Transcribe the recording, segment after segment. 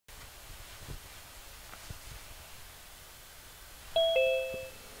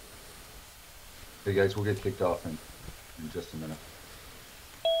Okay, guys, we'll get kicked off in just a minute.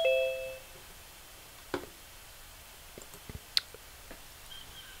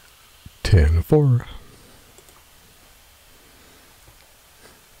 Ten four.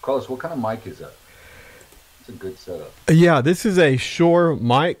 Carlos, what kind of mic is that? It's a good setup. Yeah, this is a Shure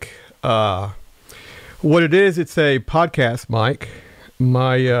mic. What it is, it's a podcast mic.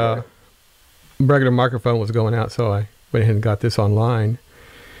 My regular microphone was going out, so I went ahead and got this online.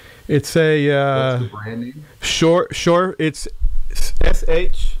 It's a What's the brand name? Shure. It's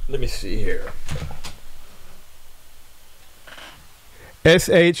SH. Let me see here.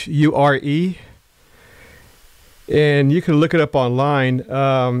 SHURE. And you can look it up online.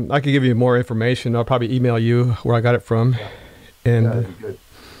 I can give you more information. I'll probably email you where I got it from. Yeah. And That'd be good.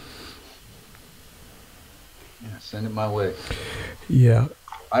 Yeah, send it my way. yeah.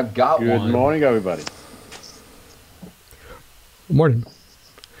 I've got Good one. morning, everybody. Morning.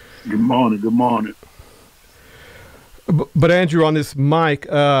 Good morning. Good morning. But Andrew, on this mic,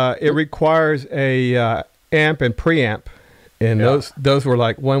 it requires a amp and preamp, and Yeah. those were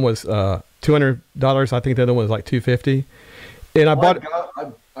like, one was $200. I think the other one was like $250. And I bought.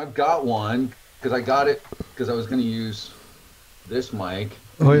 I've got one because I got it because I was going to use this mic.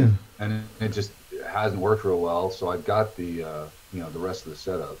 Oh yeah. And it just hasn't worked real well. So I've got the the rest of the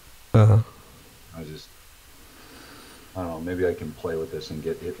setup. Uh-huh. I don't know. Maybe I can play with this and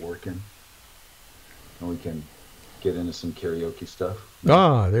get it working, and we can get into some karaoke stuff.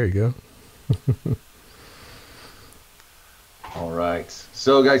 Ah, there you go. All right.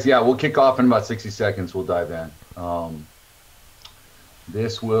 So, guys, yeah, we'll kick off in about 60 seconds. We'll dive in.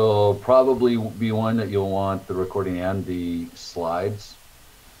 This will probably be one that you'll want the recording and the slides.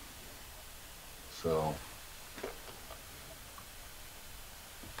 So,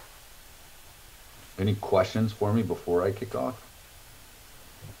 any questions for me before I kick off?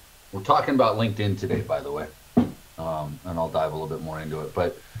 We're talking about LinkedIn today, by the way, and I'll dive a little bit more into it.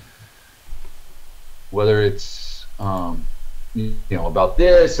 But whether it's about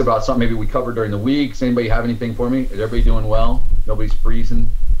this, about something maybe we covered during the week. Does anybody have anything for me? Is everybody doing well? Nobody's freezing?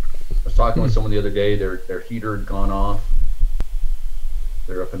 I was talking with someone the other day. Their heater had gone off.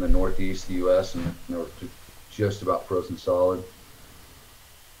 They're up in the northeast of the U.S. and they were just about frozen solid.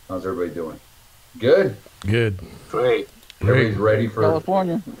 How's everybody doing? Good? Good. Great. Everybody's ready for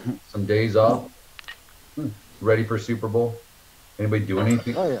California. some days off? Ready for Super Bowl? Anybody doing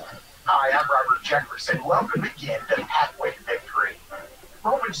anything? Oh, yeah. Hi, I'm Robert Jefferson. Welcome again to Halfway Victory.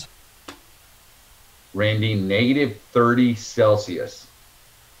 Romans. Randy, negative 30 Celsius.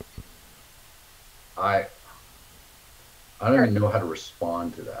 I don't even know how to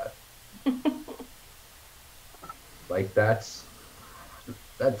respond to that. Like that's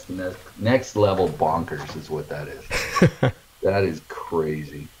next level bonkers is what that is. That is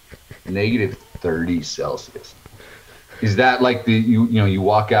crazy. Negative 30 Celsius. Is that like you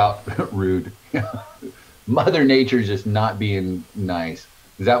walk out rude? Mother Nature's just not being nice.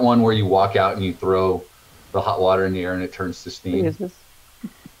 Is that one where you walk out and you throw the hot water in the air and it turns to steam?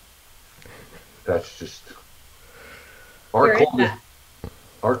 That's just our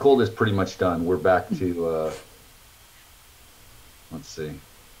cold is pretty much done. We're back to let's see.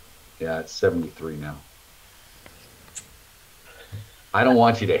 Yeah, it's 73 now. I don't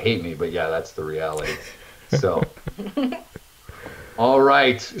want you to hate me, but yeah, that's the reality. So, all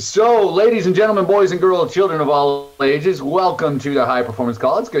right. So, ladies and gentlemen, boys and girls, children of all ages, welcome to the High Performance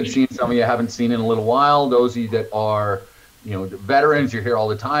Call. It's good seeing some of you I haven't seen in a little while. Those of you that are, veterans, you're here all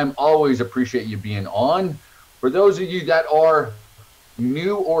the time. Always appreciate you being on. For those of you that are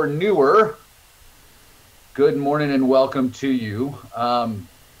new or newer, good morning and welcome to you.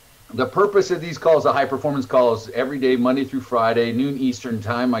 The purpose of these calls, the high performance calls, every day, Monday through Friday, noon Eastern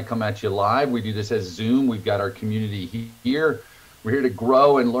time, I come at you live. We do this as Zoom. We've got our community here. We're here to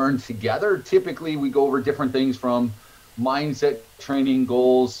grow and learn together. Typically, we go over different things from mindset, training,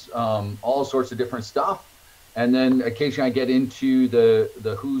 goals, all sorts of different stuff. And then occasionally I get into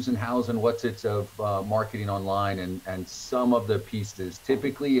the who's and how's and what's it's of marketing online and some of the pieces.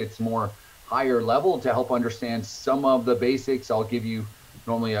 Typically, it's more higher level to help understand some of the basics. I'll give you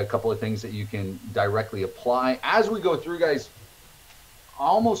normally a couple of things that you can directly apply. As we go through, guys,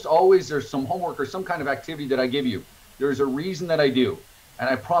 almost always there's some homework or some kind of activity that I give you. There's a reason that I do. And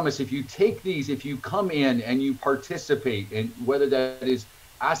I promise if you take these, if you come in and you participate, and whether that is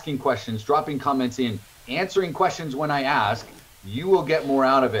asking questions, dropping comments in, answering questions when I ask, you will get more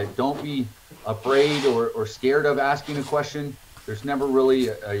out of it. Don't be afraid or scared of asking a question. There's never really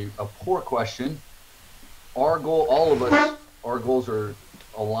a poor question. Our goal, all of us, our goals are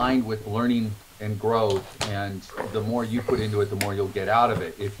aligned with learning and growth, and the more you put into it, the more you'll get out of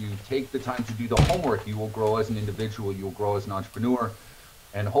it. If you take the time to do the homework, you will grow as an individual, you'll grow as an entrepreneur,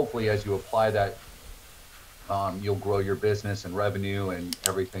 and hopefully as you apply that, you'll grow your business and revenue and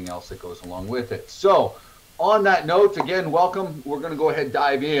everything else that goes along with it. So on that note, again, welcome. We're going to go ahead and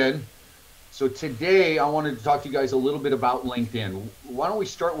dive in. So today I wanted to talk to you guys a little bit about LinkedIn. Why don't we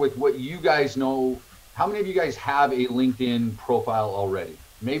start with what you guys know? How many of you guys have a LinkedIn profile already?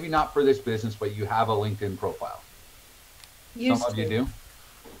 Maybe not for this business, but you have a LinkedIn profile. Some of you do?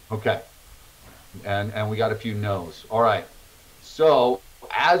 Okay. And we got a few no's. All right. So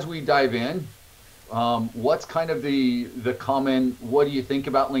as we dive in, what's kind of the common, what do you think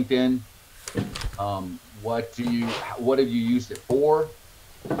about LinkedIn? What have you used it for?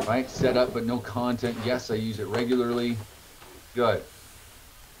 Right? Set up but no content. Yes, I use it regularly. Good.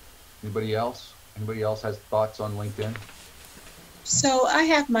 Anybody else? Anybody else has thoughts on LinkedIn? So I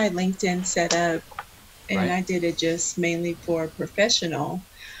have my LinkedIn set up, and Right. I did it just mainly for professional.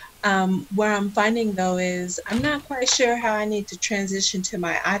 Where I'm finding though is I'm not quite sure how I need to transition to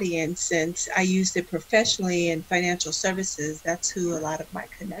my audience since I used it professionally in financial services. That's who a lot of my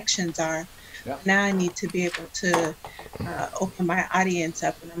connections are. Yeah. Now I need to be able to open my audience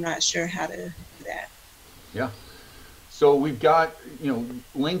up, and I'm not sure how to do that. Yeah. So we've got,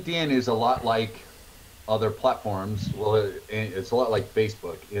 LinkedIn is a lot like other platforms. Well, it's a lot like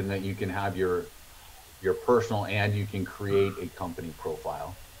Facebook in that you can have your personal and you can create a company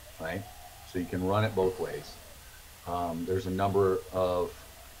profile, right? So you can run it both ways. There's a number of,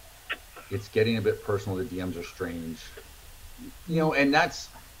 it's getting a bit personal. The DMs are strange, and that's,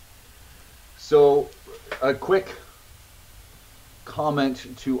 so a quick comment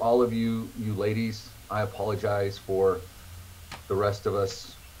to all of you ladies. I apologize for the rest of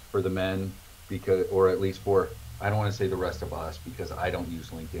us, for the men, because, or at least for, I don't want to say the rest of us because I don't use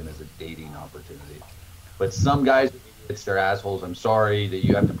LinkedIn as a dating opportunity. But some guys, it's their assholes. I'm sorry that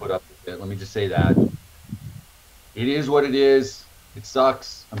you have to put up with it. Let me just say that. It is what it is. It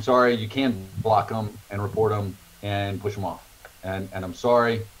sucks. I'm sorry. You can't block them and report them and push them off. And I'm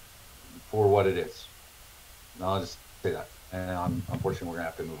sorry for what it is. I'll just say that. And unfortunately, we're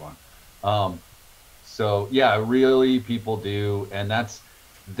going to have to move on. So yeah, really people do. And that's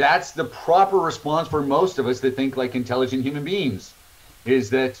the proper response for most of us that think like intelligent human beings, is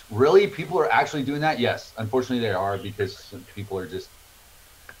that really people are actually doing that? Yes, unfortunately they are, because people are just,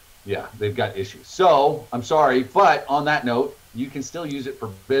 yeah, they've got issues. So I'm sorry, but on that note, you can still use it for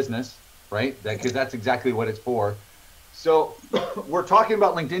business, right? Because that's exactly what it's for. So we're talking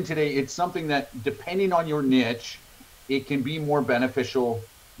about LinkedIn today. It's something that, depending on your niche, it can be more beneficial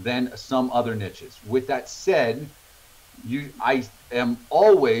than some other niches. With that said, I am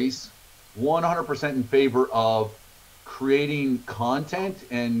always 100% in favor of creating content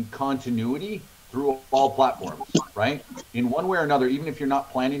and continuity through all platforms, right? In one way or another, even if you're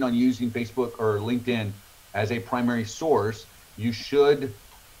not planning on using Facebook or LinkedIn as a primary source, you should,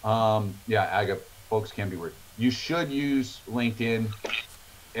 folks can be weird. You should use LinkedIn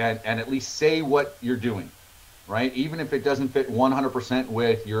and at least say what you're doing, right? Even if it doesn't fit 100%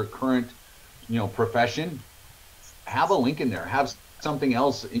 with your current, profession, have a link in there. Have something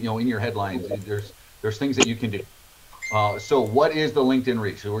else, in your headlines. There's things that you can do. So what is the LinkedIn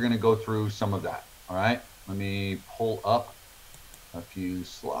reach? So we're going to go through some of that. All right. Let me pull up a few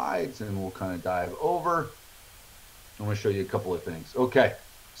slides and we'll kind of dive over. I'm going to show you a couple of things. Okay.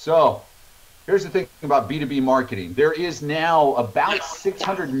 So here's the thing about B2B marketing. There is now about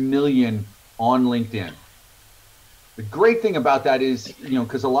 600 million on LinkedIn. The great thing about that is,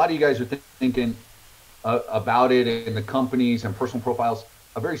 because a lot of you guys are thinking about it and the companies and personal profiles,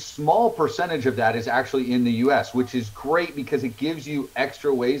 a very small percentage of that is actually in the US, which is great because it gives you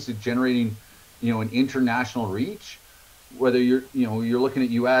extra ways of generating, an international reach. Whether you're looking at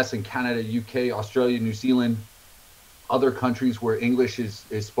US and Canada, UK, Australia, New Zealand, other countries where English is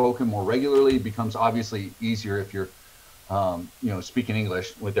spoken more regularly, it becomes obviously easier if you're, speaking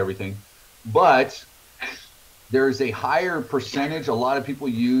English with everything. But there's a higher percentage. A lot of people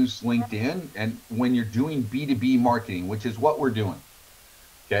use LinkedIn, and when you're doing B2B marketing, which is what we're doing.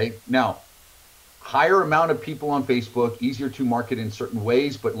 Okay. Now, higher amount of people on Facebook, easier to market in certain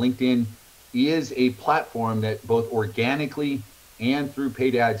ways, but LinkedIn is a platform that both organically and through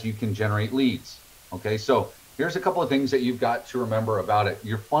paid ads, you can generate leads. Okay. So here's a couple of things that you've got to remember about it.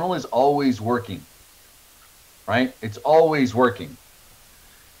 Your funnel is always working, right? It's always working.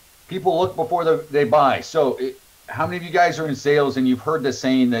 People look before they buy. So how many of you guys are in sales and you've heard the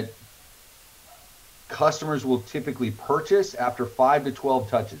saying that customers will typically purchase after 5 to 12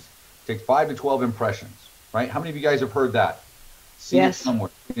 touches? It takes 5 to 12 impressions, right? How many of you guys have heard that See it Yes.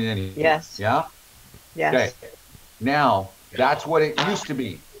 somewhere. In any, Yes. Yeah? Yes. Okay. Now, that's what it used to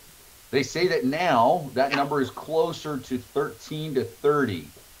be. They say that now that number is closer to 13 to 30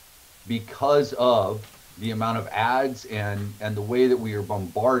 because of the amount of ads and the way that we are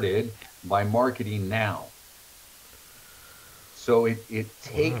bombarded by marketing now. So it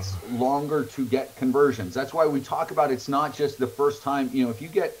takes longer to get conversions. That's why we talk about it's not just the first time. You know, if you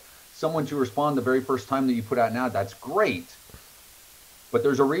get someone to respond the very first time that you put out an ad, that's great. But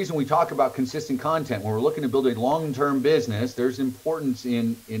there's a reason we talk about consistent content. When we're looking to build a long-term business, there's importance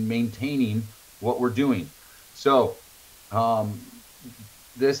in maintaining what we're doing. So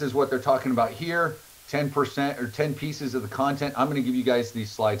this is what they're talking about here. 10% or 10 pieces of the content. I'm going to give you guys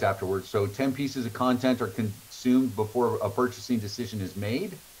these slides afterwards. So 10 pieces of content are consumed before a purchasing decision is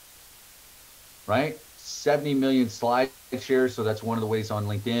made, right? 70 million slide shares. So that's one of the ways on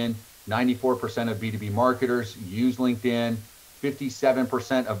LinkedIn. 94% of B2B marketers use LinkedIn.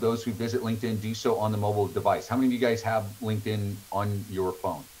 57% of those who visit LinkedIn do so on the mobile device. How many of you guys have LinkedIn on your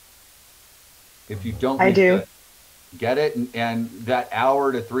phone? If you don't, I do. Get it, and that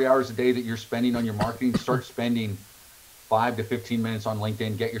hour to 3 hours a day that you're spending on your marketing, start spending 5 to 15 minutes on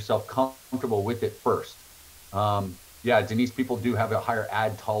LinkedIn. Get yourself comfortable with it first. Yeah, Denise, people do have a higher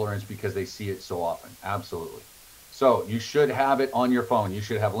ad tolerance because they see it so often. Absolutely. So you should have it on your phone. You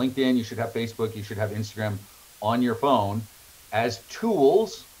should have LinkedIn, you should have Facebook, you should have Instagram on your phone as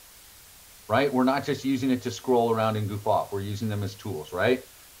tools, right? We're not just using it to scroll around and goof off. We're using them as tools, right?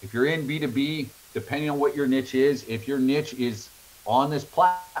 If you're in B2B, depending on what your niche is, if your niche is on this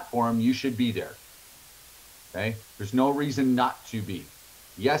platform, you should be there. Okay? There's no reason not to be.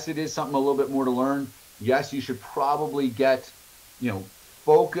 Yes, it is something a little bit more to learn. Yes, you should probably get,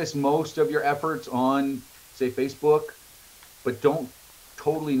 focus most of your efforts on, say, Facebook, but don't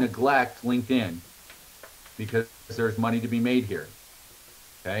totally neglect LinkedIn because there's money to be made here.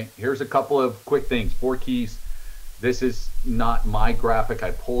 Okay? Here's a couple of quick things, 4 keys. This is not my graphic.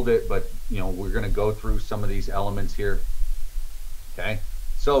 I pulled it, but we're going to go through some of these elements here. Okay.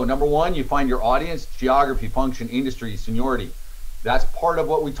 So number 1, you find your audience, geography, function, industry, seniority. That's part of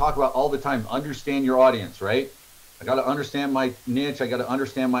what we talk about all the time. Understand your audience, right? I got to understand my niche. I got to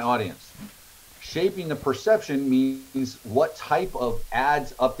understand my audience. Shaping the perception means what type of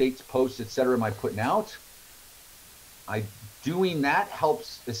ads, updates, posts, etc. am I putting out? Doing that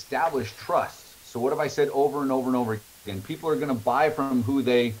helps establish trust. So what have I said over and over and over again? People are going to buy from who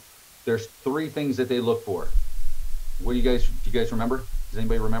there's 3 things that they look for. What do you guys remember? Does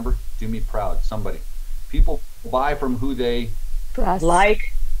anybody remember? Do me proud, somebody. People buy from who they Trust.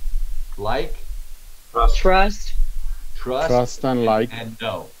 Like. Trust. Trust and like. And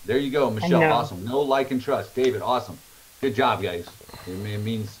know. There you go, Michelle. Awesome. Know, like, and trust. David, awesome. Good job, guys. It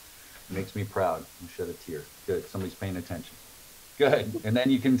makes me proud. I shed a tear. Good. Somebody's paying attention. Good. And then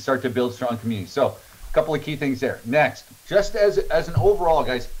you can start to build strong community. So a couple of key things there. Next, just as an overall,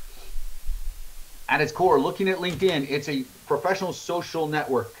 guys, at its core, looking at LinkedIn, it's a professional social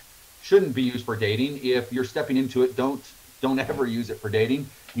network. Shouldn't be used for dating. If you're stepping into it, don't ever use it for dating.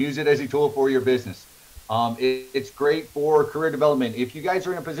 Use it as a tool for your business. It's great for career development. If you guys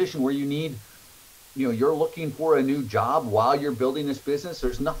are in a position where you need, you're looking for a new job while you're building this business,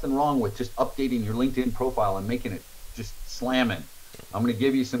 there's nothing wrong with just updating your LinkedIn profile and making it just slamming. I'm going to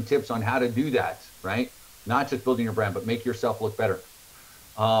give you some tips on how to do that, right? Not just building your brand, but make yourself look better.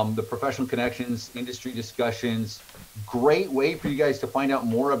 The professional connections, industry discussions, great way for you guys to find out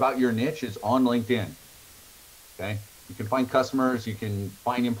more about your niche is on LinkedIn. Okay. You can find customers, you can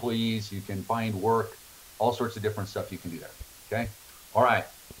find employees, you can find work, all sorts of different stuff you can do there. Okay. All right.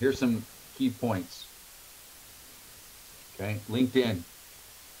 Here's some key points. Okay. LinkedIn.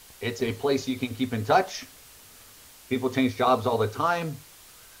 It's a place you can keep in touch. People change jobs all the time.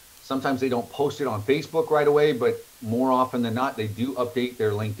 Sometimes they don't post it on Facebook right away, but more often than not, they do update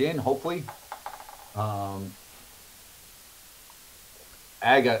their LinkedIn, hopefully.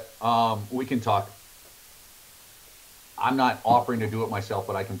 Aga, we can talk. I'm not offering to do it myself,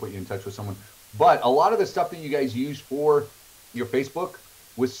 but I can put you in touch with someone. But a lot of the stuff that you guys use for your Facebook,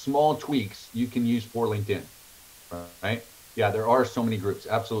 with small tweaks, you can use for LinkedIn, right? Yeah, there are so many groups,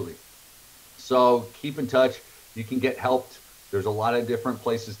 absolutely. So keep in touch. You can get helped. There's a lot of different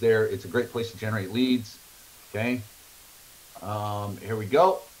places there. It's a great place to generate leads. Okay. Here we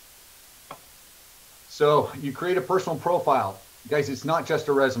go. So you create a personal profile. Guys, it's not just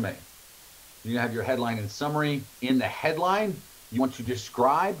a resume. You have your headline and summary. In the headline, you want to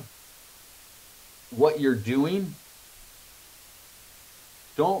describe what you're doing.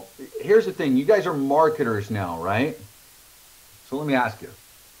 Here's the thing. You guys are marketers now, right? So let me ask you.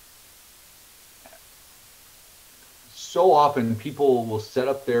 so often people will set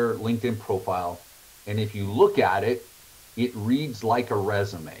up their LinkedIn profile, and if you look at it, it reads like a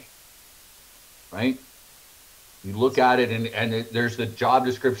resume, right? You look at it, and there's the job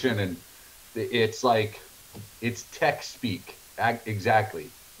description, and it's like, it's text speak. Exactly,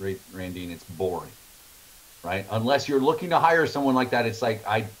 right, Randine? It's boring, right? Unless you're looking to hire someone like that, it's like,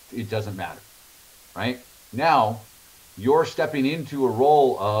 it doesn't matter, right? Now, you're stepping into a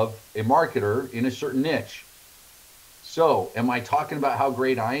role of a marketer in a certain niche. So, am I talking about how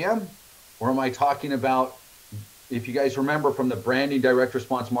great I am? Or am I talking about, if you guys remember from the branding direct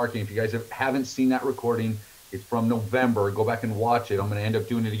response marketing, if you guys haven't seen that recording, it's from November. Go back and watch it. I'm going to end up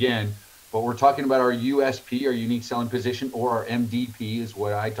doing it again. But we're talking about our USP, our unique selling position, or our MDP is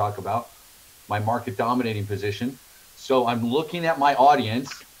what I talk about, my market dominating position. So I'm looking at my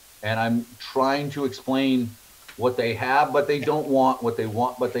audience and I'm trying to explain what they have, but they don't want, what they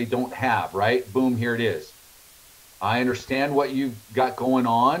want, but they don't have, right? Boom, here it is. I understand what you've got going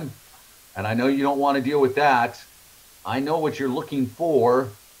on, and I know you don't want to deal with that. I know what you're looking for,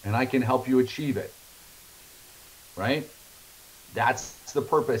 and I can help you achieve it, right? That's the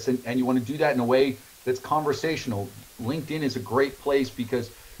purpose, and you want to do that in a way that's conversational. LinkedIn is a great place because,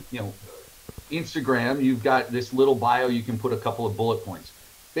 you know, Instagram, you've got this little bio, you can put a couple of bullet points.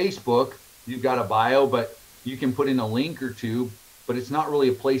 Facebook, you've got a bio, but you can put in a link or two, but it's not really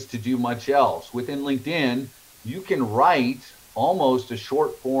a place to do much else. Within LinkedIn, you can write almost a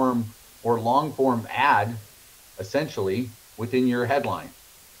short form or long form ad, essentially, within your headline,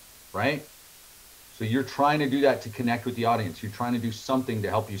 right? So you're trying to do that to connect with the audience. You're trying to do something to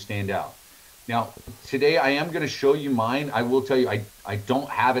help you stand out. Now, today I am going to show you mine. I will tell you, I don't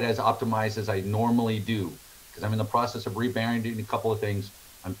have it as optimized as I normally do because I'm in the process of rebranding a couple of things.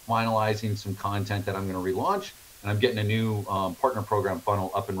 I'm finalizing some content that I'm going to relaunch, and I'm getting a new partner program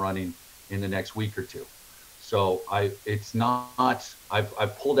funnel up and running in the next week or two. So it's not,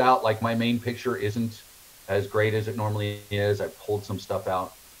 I've pulled out, like my main picture isn't as great as it normally is. I pulled some stuff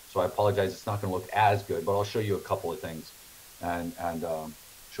out. So I apologize, it's not going to look as good, but I'll show you a couple of things and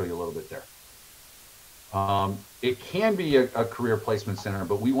show you a little bit there. It can be a career placement center,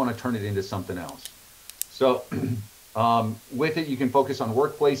 but we want to turn it into something else. So with it, you can focus on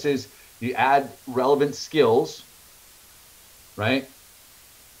workplaces. You add relevant skills, right?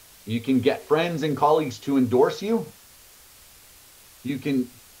 You can get friends and colleagues to endorse you. You can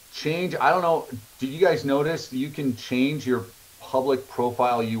change, I don't know, did you guys notice you can change your public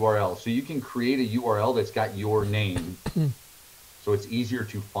profile URL? So you can create a URL that's got your name. So it's easier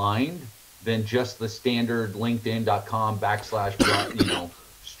to find than just the standard linkedin.com / you know,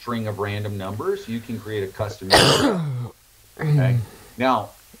 string of random numbers. You can create a custom URL. Okay. Now,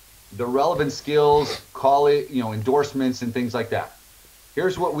 the relevant skills, call it, you know, endorsements and things like that.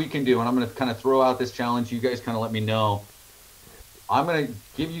 Here's what we can do, and I'm going to kind of throw out this challenge. You guys kind of let me know. I'm going to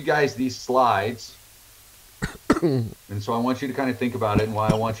give you guys these slides. And so I want you to kind of think about it and why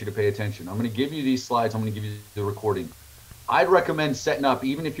I want you to pay attention. I'm going to give you these slides. I'm going to give you the recording. I'd recommend setting up,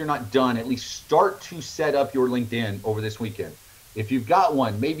 even if you're not done, at least start to set up your LinkedIn over this weekend. If you've got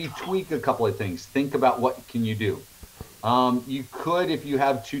one, maybe tweak a couple of things. Think about what can you do. You could, if you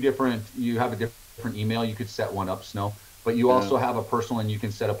have you have a different email, you could set one up, Snow. But you also have a personal, and you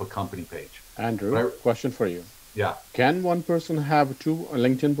can set up a company page. Andrew, question for you. Yeah. Can one person have two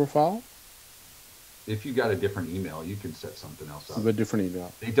LinkedIn profile? If you got a different email, you can set something else up. With a different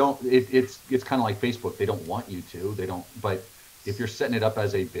email. They don't. It's kind of like Facebook. They don't want you to. They don't. But if you're setting it up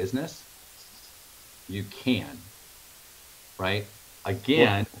as a business, you can. Right.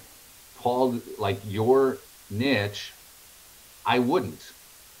 Again, Paul, like your niche, I wouldn't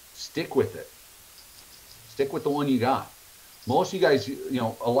stick with it. Stick with the one you got. Most of you guys, you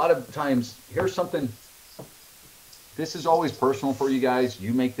know, a lot of times, here's something. This is always personal for you guys.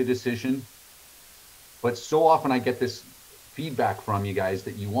 You make the decision. But so often I get this feedback from you guys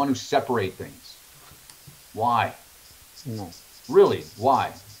that you want to separate things. Why? No. Really?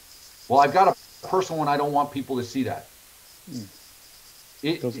 Why? Well, I've got a personal one. I don't want people to see that.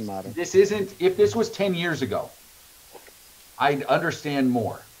 It doesn't matter. This isn't, if this was 10 years ago, I'd understand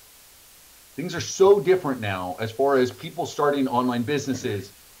more. Things are so different now as far as people starting online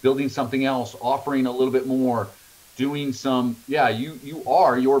businesses, building something else, offering a little bit more, doing some, yeah, you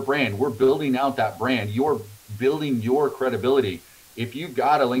are your brand. We're building out that brand. You're building your credibility. If you've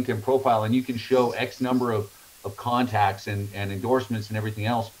got a LinkedIn profile and you can show X number of contacts and endorsements and everything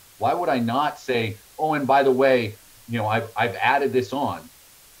else, why would I not say, oh, and by the way, you know, I've added this on.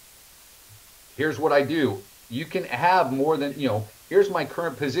 Here's what I do. You can have more than, you know, here's my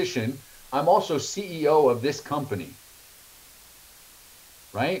current position. I'm also CEO of this company.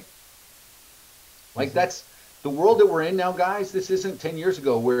 Right? Like the world that we're in now, guys, this isn't 10 years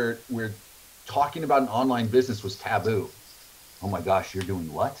ago where we're talking about an online business was taboo. Oh my gosh, you're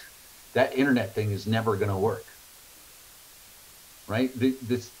doing what? That internet thing is never going to work. Right?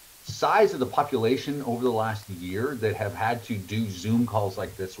 The size of the population over the last year that have had to do Zoom calls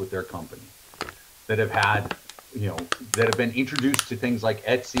like this with their company, that have had, that have been introduced to things like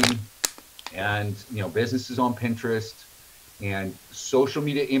Etsy and, businesses on Pinterest and social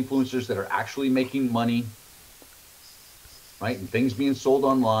media influencers that are actually making money, right? And things being sold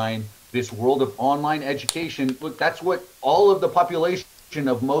online, this world of online education. Look, that's what all of the population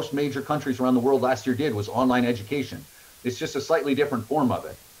of most major countries around the world last year did, was online education. It's just a slightly different form of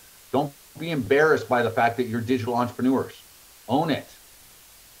it. Don't be embarrassed by the fact that you're digital entrepreneurs. Own it.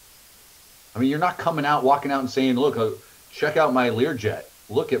 I mean, you're not walking out and saying, look, check out my Learjet.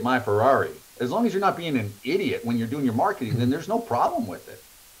 Look at my Ferrari. As long as you're not being an idiot when you're doing your marketing, then there's no problem with it.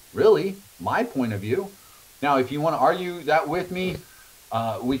 Really, my point of view. Now, if you want to argue that with me,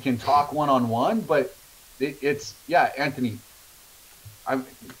 we can talk one-on-one, but Anthony,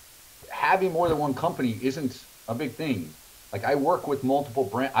 having more than one company isn't a big thing. Like, I work with multiple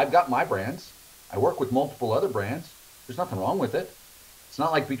brands. I've got my brands. I work with multiple other brands. There's nothing wrong with it. It's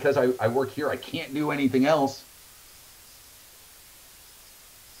not like because I work here, I can't do anything else.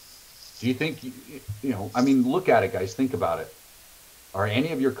 Do you think, look at it, guys. Think about it. Are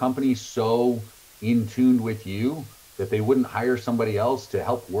any of your companies so in tune with you that they wouldn't hire somebody else to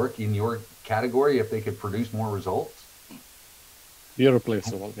help work in your category if they could produce more results?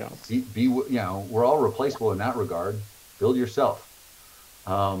 Irreplaceable, yeah. We're all replaceable in that regard. Build yourself.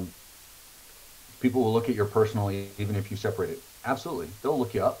 People will look at your personal, even if you separate it. Absolutely. They'll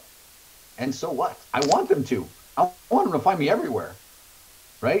look you up. And so what? I want them to. I want them to find me everywhere.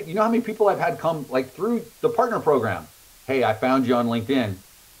 Right? You know how many people I've had come through the partner program? Hey, I found you on LinkedIn.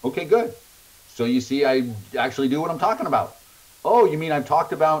 Okay, good. So you see, I actually do what I'm talking about. Oh, you mean I've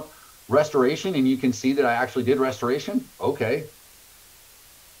talked about restoration and you can see that I actually did restoration? Okay.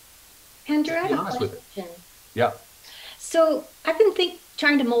 Andrew, I have a question. Yeah. So I've been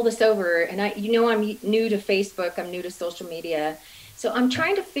trying to mull this over, and I'm new to Facebook. I'm new to social media. So I'm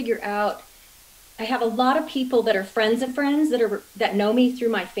trying to figure out, I have a lot of people that are friends of friends that know me through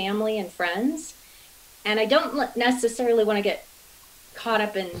my family and friends. And I don't necessarily want to get caught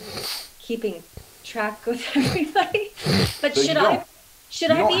up in keeping track of everybody. But so you don't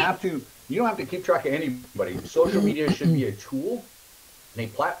have to keep track of anybody. Social media should be a tool and a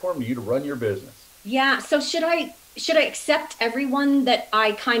platform for you to run your business. Yeah. So should I accept everyone that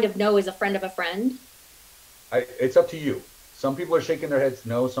I kind of know as a friend of a friend? It's up to you. Some people are shaking their heads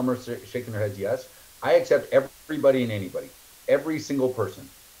no, some are shaking their heads yes. I accept everybody and anybody, every single person,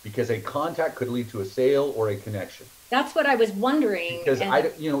 because a contact could lead to a sale or a connection. That's what I was wondering. Because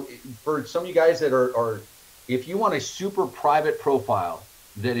for some of you guys that are, if you want a super private profile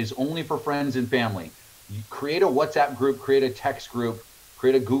that is only for friends and family, you create a WhatsApp group, create a text group,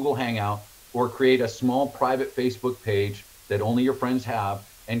 create a Google Hangout, or create a small private Facebook page that only your friends have,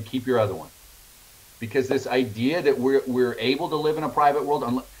 and keep your other one. Because this idea that we're able to live in a private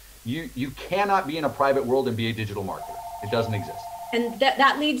world, you cannot be in a private world and be a digital marketer. It doesn't exist. And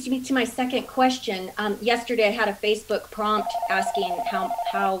that leads me to my second question. Yesterday, I had a Facebook prompt asking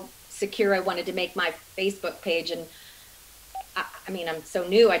how secure I wanted to make my Facebook page. And I'm so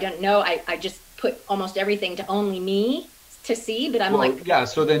new. I don't know. I just put almost everything to only me to see, but yeah,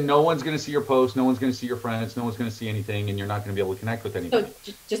 so then no one's going to see your post. No one's going to see your friends. No one's going to see anything, and you're not going to be able to connect with anybody.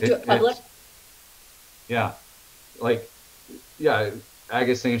 So just do it public? Yeah.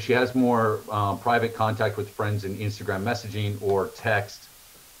 Aga's saying she has more private contact with friends in Instagram messaging or text,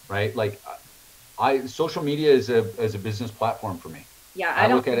 right? Social media is a business platform for me. Yeah,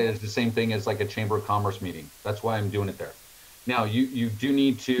 I look at it as the same thing as a Chamber of Commerce meeting. That's why I'm doing it there. Now, you do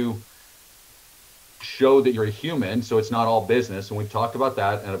need to show that you're a human, so it's not all business, and we've talked about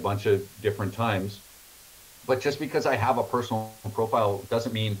that at a bunch of different times. But just because I have a personal profile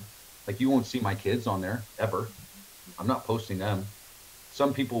doesn't mean you won't see my kids on there ever. I'm not posting them.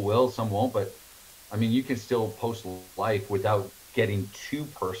 Some people will, some won't, but you can still post life without getting too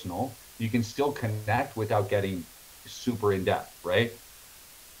personal. You can still connect without getting super in depth, right?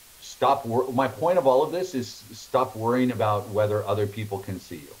 My point of all of this is stop worrying about whether other people can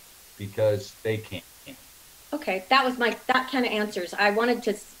see you, because they can't. Okay, that kind of answers. I wanted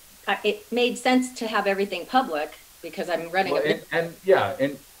to, it made sense to have everything public because I'm running and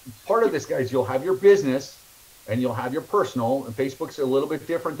part of this, guys, you'll have your business and you'll have your personal, and Facebook's a little bit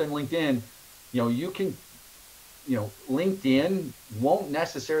different than LinkedIn. LinkedIn won't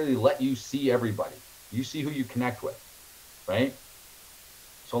necessarily let you see everybody. You see who you connect with, right?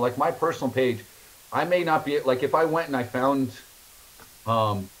 So my personal page, I may not be like if I went and I found,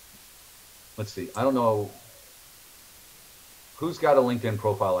 let's see, I don't know who's got a LinkedIn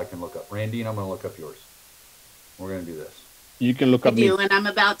profile I can look up. Randy, and I'm going to look up yours. We're going to do this. You can look I up me. do, and I'm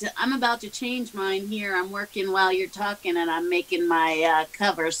about to change mine here. I'm working while you're talking, and I'm making my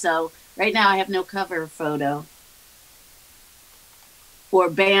cover. So right now I have no cover photo or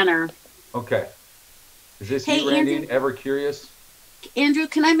banner. Okay. Is this Hey, you, Randy? Andrew. Ever curious? Andrew,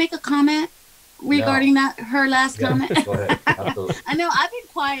 can I make a comment regarding that her last Yeah, comment? go ahead. Absolutely. I know I've been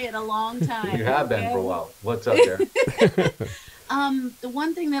quiet a long time. You have been okay? for a while. What's up there? The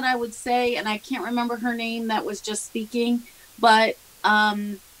one thing that I would say, and I can't remember her name that was just speaking, but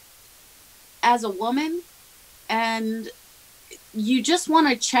as a woman, and you just want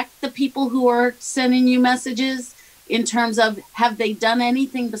to check the people who are sending you messages in terms of have they done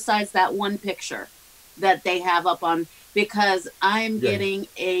anything besides that one picture that they have up on, because I'm Yeah. getting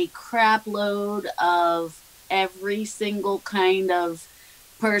a crap load of every single kind of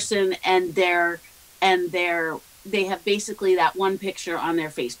person, and they have basically that one picture on their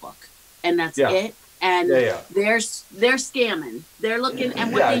Facebook, and that's Yeah. it. And Yeah. they're scamming. They're looking,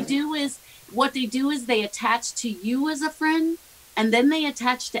 and what Yeah. they do is they attach to you as a friend, and then they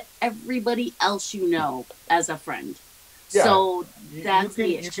attach to everybody else you know as a friend. Yeah. So You that's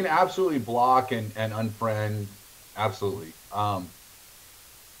the can issue. absolutely block and unfriend. Absolutely. I'm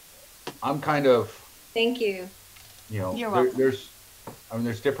kind of, Thank you. You're welcome. there's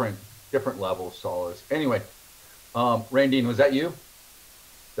different levels to all this. Anyway, Randine, was that you?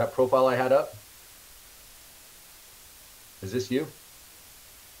 That profile I had up? Is this you?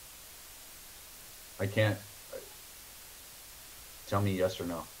 I can't. Tell me yes or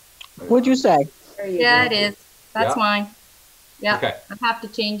no. What'd you say? Yeah, it is. That's Yeah? mine. Yeah. Okay. I have to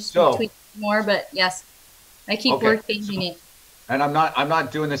change So- tweet more, but yes, I keep Okay. work changing it. And I'm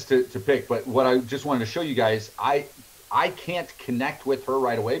not doing this to pick, but what I just wanted to show you guys, I can't connect with her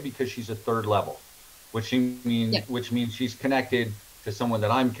right away because she's a third level, which means she's connected to someone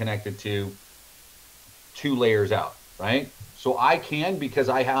that I'm connected to 2 layers out, right? So I can, because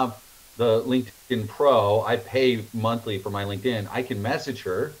I have the LinkedIn Pro, I pay monthly for my LinkedIn. I can message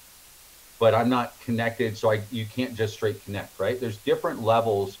her, but I'm not connected, so you can't just straight connect, right? There's different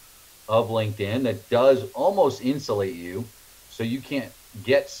levels of LinkedIn that does almost insulate you, so you can't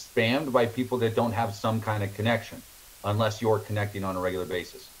get spammed by people that don't have some kind of connection unless you're connecting on a regular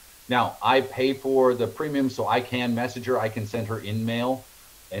basis. Now, I pay for the premium, so I can message her, I can send her in mail,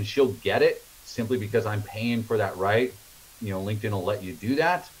 and she'll get it simply because I'm paying for that, right? LinkedIn will let you do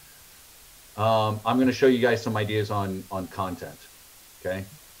that. I'm going to show you guys some ideas on content, okay?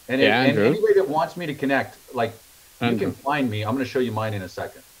 And Andrew. anybody that wants me to connect, like, you Andrew. can find me. I'm going to show you mine in a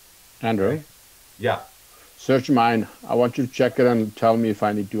second. Andrew, Yeah, search mine. I want you to check it and tell me if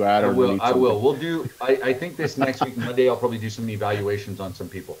I need to add I or will. delete I something. will. We'll do. I think this next week, Monday, I'll probably do some evaluations on some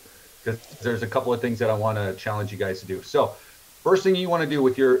people because there's a couple of things that I want to challenge you guys to do. So, first thing you want to do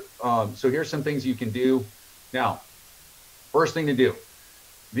with your. So here's some things you can do. Now, first thing to do.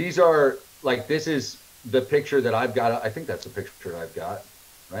 These are like this is the picture that I've got. I think that's the picture that I've got,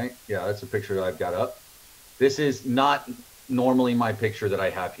 right? Yeah, that's the picture that I've got up. This is not normally my picture that I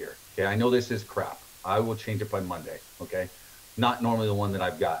have here. Okay, I know this is crap. I will change it by Monday. Okay, not normally the one that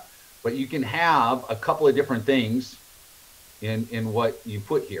I've got, but you can have a couple of different things in what you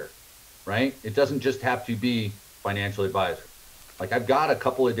put here, right? It doesn't just have to be financial advisor. Like I've got a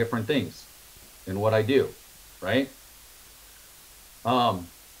couple of different things in what I do, right?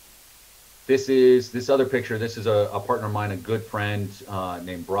 This other picture. This is a partner of mine, a good friend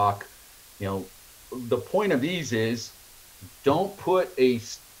named Brock. The point of these is don't put a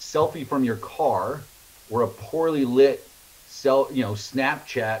selfie from your car or a poorly lit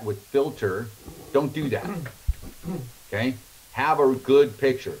Snapchat with filter. Don't do that. Okay, have a good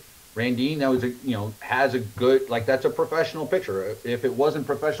picture. Randine, that was has a good, like, that's a professional picture. If it wasn't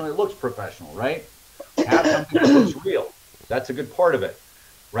professional, it looks professional, right? Have something that looks real. That's a good part of it,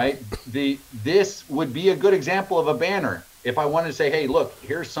 right? This would be a good example of a banner. If I wanted to say, hey, look,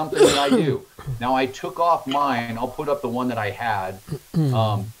 here's something that I do. Now I took off mine. I'll put up the one that I had.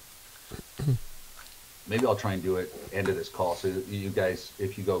 Maybe I'll try and do it end of this call. So you guys,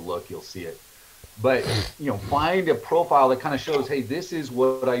 if you go look, you'll see it. But, find a profile that kind of shows, hey, this is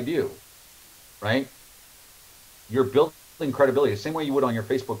what I do, right? You're building credibility the same way you would on your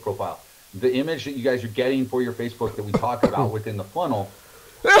Facebook profile. The image that you guys are getting for your Facebook that we talk about within the funnel,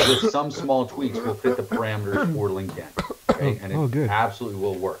 with some small tweaks, will fit the parameters for LinkedIn. Okay? And it absolutely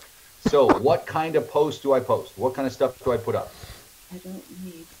will work. So what kind of posts do I post? What kind of stuff do I put up? I don't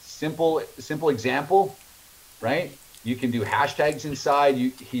need. Simple example, right? You can do hashtags inside.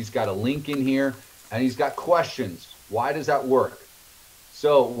 He's got a link in here. and he's got questions. Why does that work?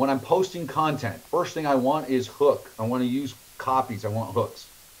 So when I'm posting content, first thing I want is hook. I want to use copies. I want hooks,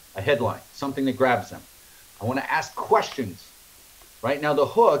 a headline, something that grabs them. I want to ask questions. Right now, the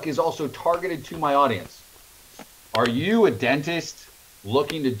hook is also targeted to my audience. Are you a dentist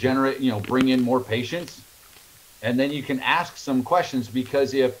looking to generate, bring in more patients? And then you can ask some questions,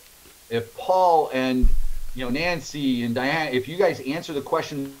 because if Paul and Nancy and Diane, if you guys answer the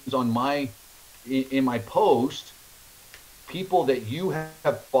questions on in my post, people that you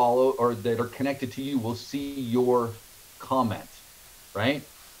have followed or that are connected to you will see your comment, right?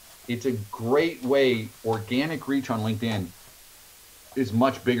 It's a great way. Organic reach on LinkedIn is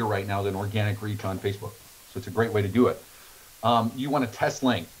much bigger right now than organic reach on Facebook. So it's a great way to do it. You want to test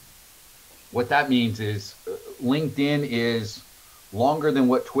length. What that means is LinkedIn is longer than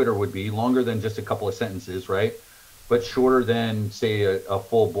what Twitter would be, longer than just a couple of sentences, right? But shorter than, say, a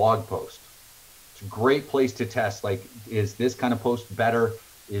full blog post. It's a great place to test, like, is this kind of post better?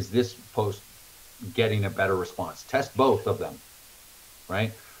 Is this post getting a better response? Test both of them,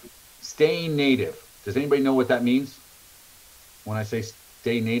 right? Staying native. Does anybody know what that means when I say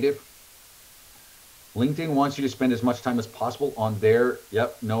stay native? LinkedIn wants you to spend as much time as possible on their,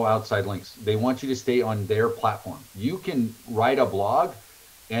 no outside links. They want you to stay on their platform. You can write a blog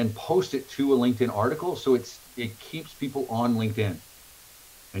and post it to a LinkedIn article, so it keeps people on LinkedIn.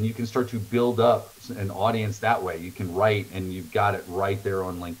 And you can start to build up an audience that way. You can write and you've got it right there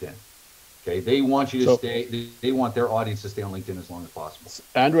on LinkedIn. Okay, they want you to stay, they want their audience to stay on LinkedIn as long as possible.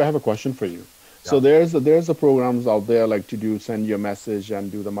 Andrew, I have a question for you. Yeah. So there's the programs out there like to send you a message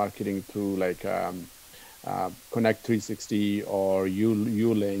and do the marketing through like Connect 360 or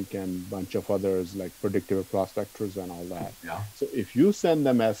Ulink and a bunch of others like Predictive Prospectors and all that. Yeah. So if you send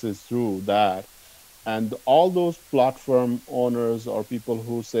the message through that, and all those platform owners or people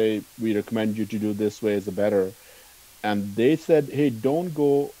who say, we recommend you to do this way is better, and they said, hey, don't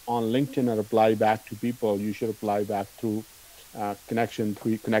go on LinkedIn and reply back to people. You should reply back through Connect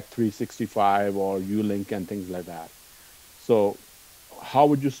 365 or Ulink and things like that. So how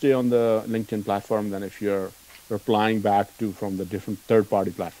would you stay on the LinkedIn platform then if you're replying back from the different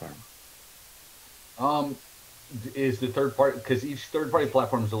third-party platform? Is the third party, because each third-party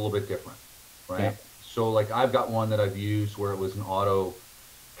platform is a little bit different, right? Yeah. So like I've got one that I've used where it was an auto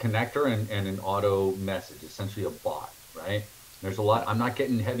connector and an auto message, essentially a bot, right? There's a lot. I'm not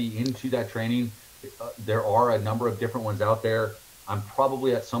getting heavy into that training. There are a number of different ones out there. I'm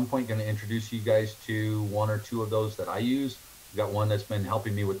probably at some point going to introduce you guys to one or two of those that I use. I've got one that's been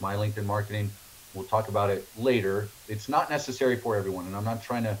helping me with my LinkedIn marketing. We'll talk about it later. It's not necessary for everyone, and I'm not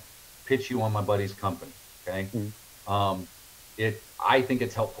trying to pitch you on my buddy's company, okay? Mm-hmm. I think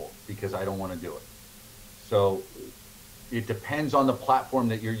it's helpful because I don't want to do it. So it depends on the platform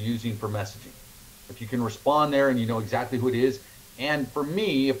that you're using for messaging. If you can respond there and you know exactly who it is. And for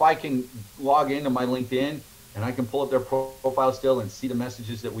me, if I can log into my LinkedIn and I can pull up their profile still and see the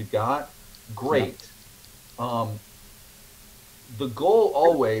messages that we've got, great. Yeah. The goal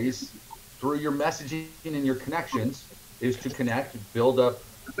always through your messaging and your connections is to connect, build up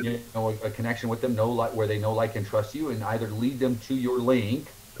a connection with them, where they know, like, and trust you, and either lead them to your link,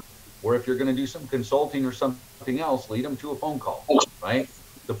 or if you're going to do some consulting or something else, lead them to a phone call, right?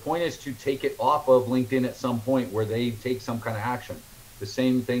 The point is to take it off of LinkedIn at some point where they take some kind of action. The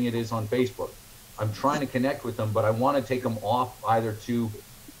same thing it is on Facebook. I'm trying to connect with them, but I want to take them off either to,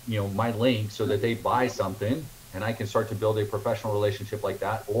 my link so that they buy something and I can start to build a professional relationship like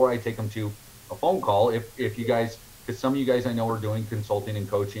that, or I take them to a phone call if you guys, because some of you guys I know are doing consulting and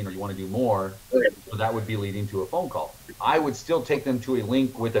coaching, or you want to do more, so that would be leading to a phone call. I would still take them to a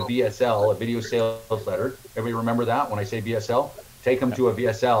link with a VSL, a video sales letter. Everybody remember that when I say VSL? Take them to a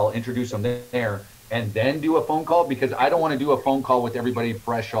VSL, introduce them there, and then do a phone call, because I don't want to do a phone call with everybody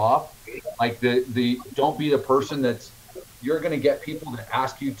fresh off. Like don't be the person you're going to get people that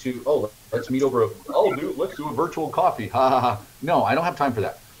ask you to, let's meet over let's do a virtual coffee. Ha ha ha. No, I don't have time for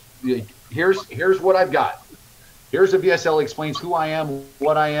that. Here's what I've got. Here's a VSL explains who I am,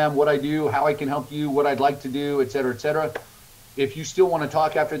 what I do, how I can help you, what I'd like to do, et cetera, et cetera. If you still want to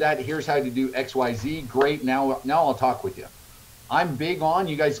talk after that, here's how to do X, Y, Z. Great. Now I'll talk with you. I'm big on,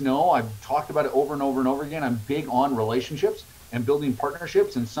 you guys know, I've talked about it over and over and over again. I'm big on relationships and building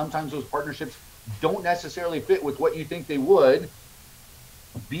partnerships. And sometimes those partnerships don't necessarily fit with what you think they would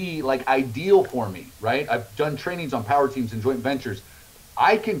be like ideal for me, right? I've done trainings on power teams and joint ventures.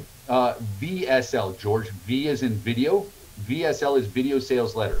 I can VSL, George, V as in video. VSL is video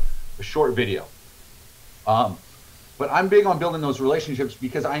sales letter, a short video. But I'm big on building those relationships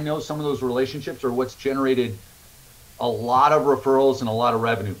because I know some of those relationships are what's generated a lot of referrals and a lot of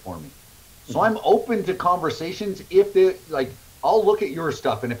revenue for me. So I'm open to conversations if they like. I'll look at your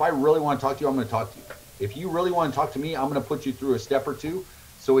stuff, and if I really want to talk to you, I'm going to talk to you. If you really want to talk to me, I'm going to put you through a step or two,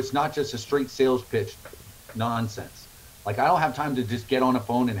 so it's not just a straight sales pitch nonsense. Like, I don't have time to just get on a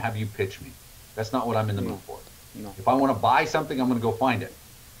phone and have you pitch me. That's not what I'm in the mood for. No. If I want to buy something, I'm going to go find it.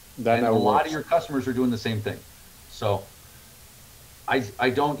 That And a never lot works. of your customers are doing the same thing. So I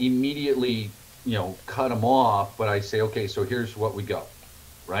don't immediately, cut them off, but I say, okay, so here's what we go,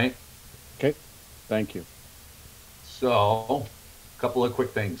 right? Okay, thank you. So, a couple of quick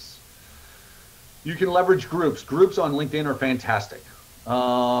things. You can leverage groups. Groups on LinkedIn are fantastic.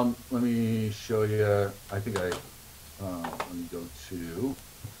 Let me show you. I think let me go to.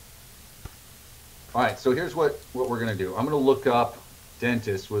 All right, so here's what we're going to do. I'm going to look up,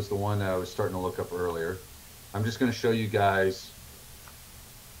 dentist was the one that I was starting to look up earlier. I'm just going to show you guys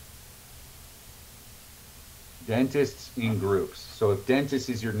dentists in groups. So if dentist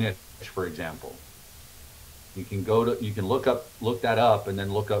is your niche, for example, you can look that up and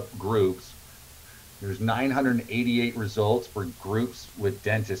then look up groups. There's 988 results for groups with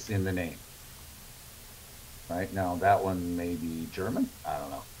dentists in the name. Right now, that one may be German. I don't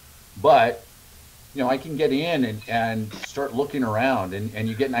know, but I can get in and start looking around, and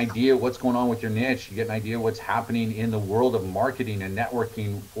you get an idea what's going on with your niche. You get an idea what's happening in the world of marketing and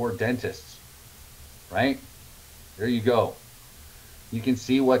networking for dentists. Right there, you go. You can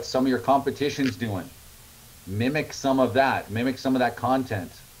see what some of your competition's doing. Mimic some of that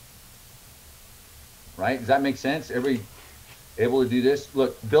content. Right? Does that make sense? Everybody able to do this?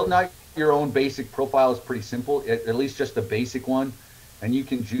 Look, building out your own basic profile is pretty simple, at least just the basic one. And you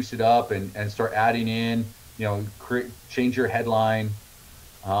can juice it up and start adding in, change your headline.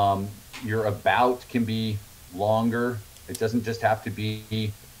 Your about can be longer. It doesn't just have to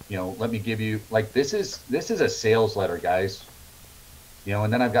be, let me give you, like, this is a sales letter, guys.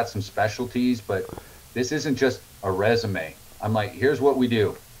 And then I've got some specialties, but this isn't just a resume. I'm like, here's what we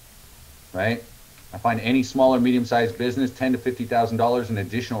do, right? I find any small or medium-sized business $10,000 to $50,000 in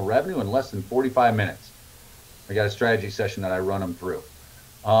additional revenue in less than 45 minutes. I got a strategy session that I run them through.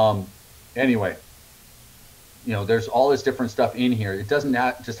 Anyway, there's all this different stuff in here. It doesn't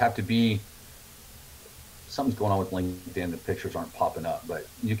just have to be, something's going on with LinkedIn, the pictures aren't popping up, but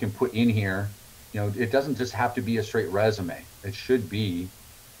you can put in here, it doesn't just have to be a straight resume. It should be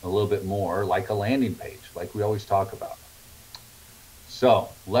a little bit more like a landing page, like we always talk about. So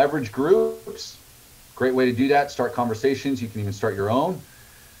leverage groups, great way to do that. Start conversations. You can even start your own.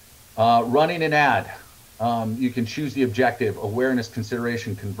 Running an ad. You can choose the objective, awareness,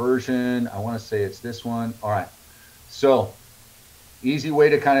 consideration, conversion. I want to say it's this one. All right. So easy way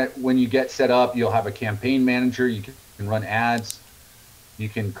to kind of, when you get set up, you'll have a campaign manager. You can run ads. You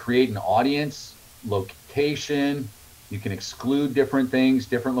can create an audience, location. You can exclude different things,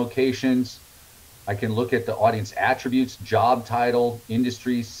 different locations. I can look at the audience attributes, job title,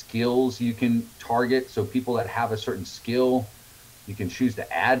 industry, skills you can target. So people that have a certain skill, you can choose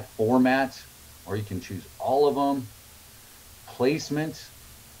the ad format, or you can choose all of them. Placement,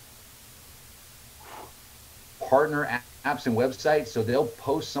 partner apps and websites. So they'll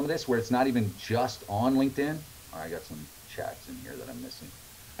post some of this where it's not even just on LinkedIn. All right, I got some chats in here that I'm missing.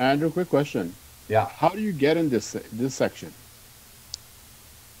 Andrew, quick question. Yeah. How do you get in this section?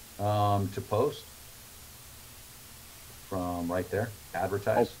 To post from right there,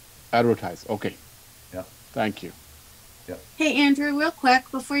 advertise. Oh, advertise. Okay. Yeah. Thank you. Hey, Andrew, real quick,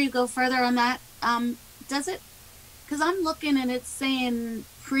 before you go further on that, does it, because I'm looking and it's saying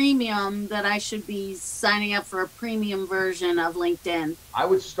premium, that I should be signing up for a premium version of LinkedIn. I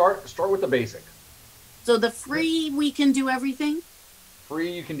would start with the basic. So the free, we can do everything?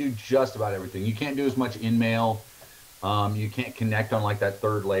 Free, you can do just about everything. You can't do as much in-mail. You can't connect on like that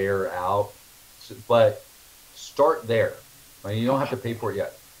third layer out, but start there. Right? You don't have to pay for it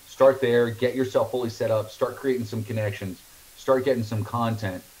yet. Start there, get yourself fully set up, start creating some connections, start getting some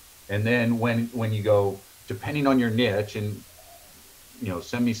content. And then when you go, depending on your niche, and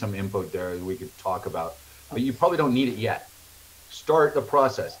send me some info there that we could talk about, but you probably don't need it yet. Start the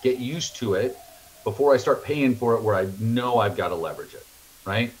process, get used to it before I start paying for it where I know I've got to leverage it,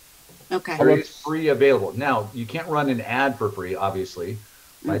 right? Okay. There is free available. Now, you can't run an ad for free, obviously,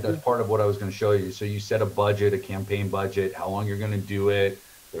 right? That's part of what I was going to show you. So you set a budget, a campaign budget, how long you're going to do it.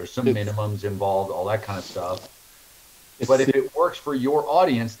 There's some minimums involved, all that kind of stuff. But if it works for your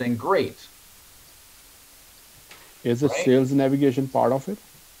audience, then great. Is the sales navigation part of it?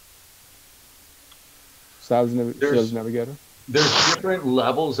 Sales navigator? There's different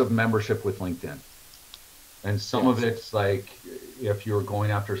levels of membership with LinkedIn. And some of it's like, if you're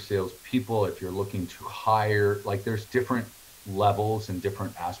going after salespeople, if you're looking to hire, like there's different levels and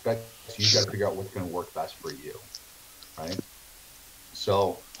different aspects. So you got to figure out what's going to work best for you, right?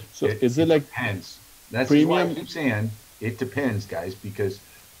 So is it like depends. That's why I premium? keep saying it depends, guys, because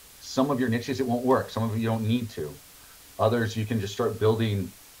some of your niches it won't work. Some of you don't need to. Others you can just start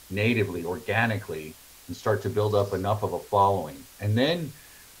building natively, organically, and start to build up enough of a following. And then,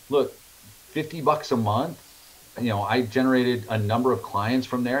 look, $50 a month. You know, I generated a number of clients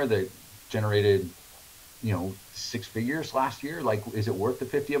from there that generated, you know, 6 figures last year. Like, is it worth the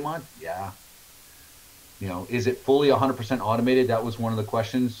 50 a month? Yeah. You know, is it fully 100% automated? That was one of the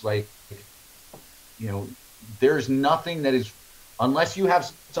questions. Like, you know, there's nothing that is, unless you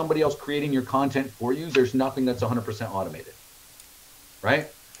have somebody else creating your content for you, there's nothing that's 100% automated, right?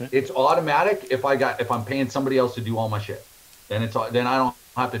 Okay. It's automatic if I'm paying somebody else to do all my shit, then I don't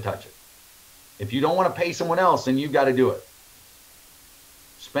have to touch it. If you don't want to pay someone else, then you've got to do it.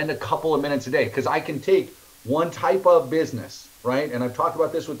 Spend a couple of minutes a day, because I can take one type of business, right? And I've talked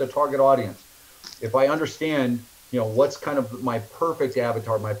about this with the target audience. If I understand, you know, what's kind of my perfect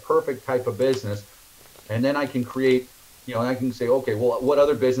avatar, my perfect type of business, and then I can create, you know, I can say, okay, well, what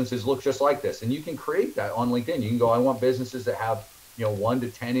other businesses look just like this? And you can create that on LinkedIn. You can go, I want businesses that have, you know, 1 to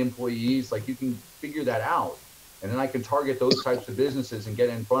 10 employees. Like, you can figure that out. And then I can target those types of businesses and get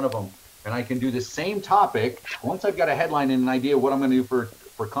in front of them. And I can do the same topic. Once I've got a headline and an idea of what I'm going to do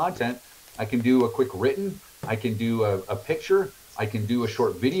for content, I can do a quick written, I can do a picture, I can do a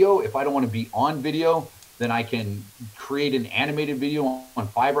short video. If I don't want to be on video, then I can create an animated video on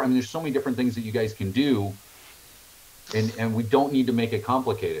Fiverr. I mean, there's so many different things that you guys can do. And we don't need to make it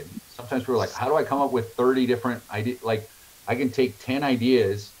complicated. Sometimes we're like, how do I come up with 30 different ideas? Like, I can take 10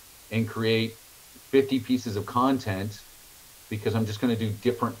 ideas and create 50 pieces of content because I'm just going to do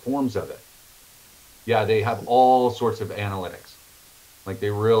different forms of it. Yeah, they have all sorts of analytics. Like,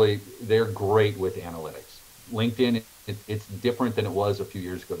 they're great with analytics. LinkedIn, it's different than it was a few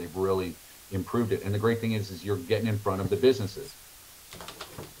years ago. They've really improved it. And the great thing is you're getting in front of the businesses.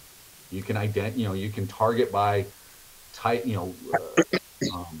 You can you can target by title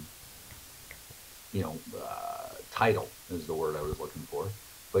is the word I was looking for,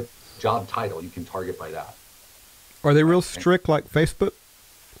 but job title, you can target by that. Are they real strict like Facebook?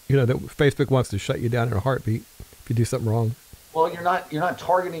 You know, that Facebook wants to shut you down in a heartbeat if you do something wrong. Well, you're not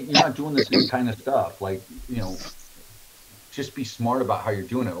targeting, you're not doing the same kind of stuff. Like, you know, just be smart about how you're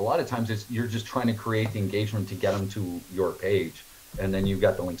doing it. A lot of times you're just trying to create the engagement to get them to your page, and then you've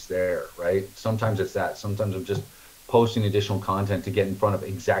got the links there, right? Sometimes it's that. Sometimes I'm just posting additional content to get in front of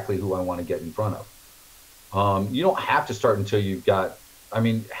exactly who I want to get in front of. You don't have to start until you've got,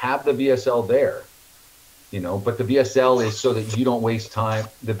 have the VSL there, you know, but the VSL is so that you don't waste time.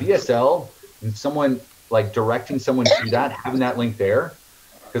 The VSL and someone like directing someone to that, having that link there,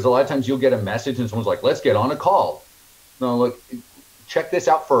 because a lot of times you'll get a message and someone's like, let's get on a call. No, look, check this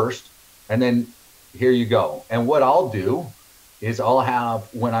out first, and then here you go. And what I'll do is I'll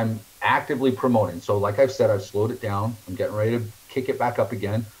have, when I'm actively promoting, so like I've said, I've slowed it down. I'm getting ready to kick it back up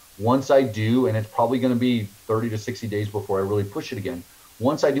again. Once I do, and it's probably going to be 30 to 60 days before I really push it again.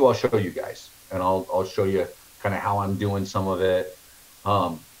 Once I do, I'll show you guys, and I'll show you kind of how I'm doing some of it,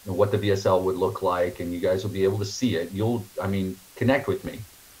 and what the VSL would look like, and you guys will be able to see it. Connect with me,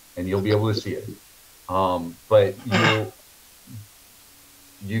 and you'll be able to see it. But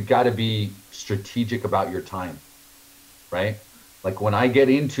you got to be strategic about your time, right? Like when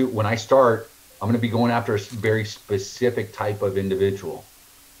I start, I'm going to be going after a very specific type of individual,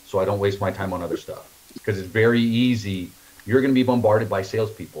 so I don't waste my time on other stuff, because it's very easy. You're going to be bombarded by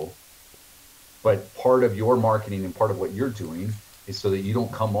salespeople, but part of your marketing and part of what you're doing is so that you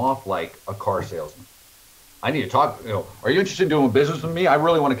don't come off like a car salesman. I need to talk, are you interested in doing business with me? I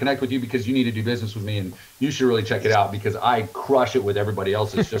really want to connect with you because you need to do business with me, and you should really check it out because I crush it with everybody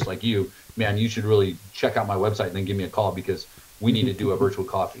else that's just like you. Man, you should really check out my website and then give me a call because we need to do a virtual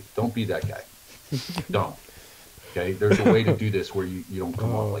coffee. Don't be that guy. Don't. Okay? There's a way to do this where you don't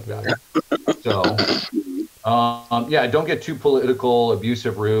come off like that. So, don't get too political,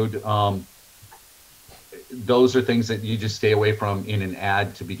 abusive, rude. Those are things that you just stay away from in an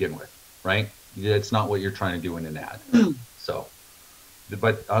ad to begin with, right? That's not what you're trying to do in an ad. So,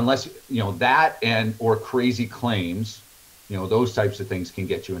 but unless, that or crazy claims, those types of things can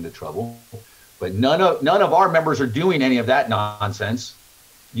get you into trouble. But none of our members are doing any of that nonsense.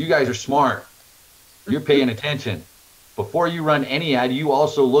 You guys are smart. You're paying attention. Before you run any ad, you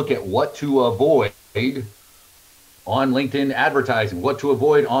also look at what to avoid on LinkedIn advertising, what to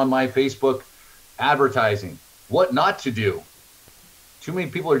avoid on my Facebook advertising, what not to do. Too many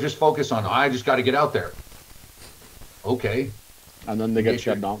people are just focused on, I just got to get out there. Okay. And then they get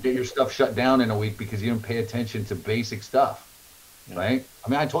shut down. Get your stuff shut down in a week because you didn't pay attention to basic stuff. right? I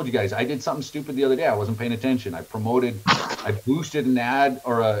mean, I told you guys, I did something stupid the other day. I wasn't paying attention. I boosted an ad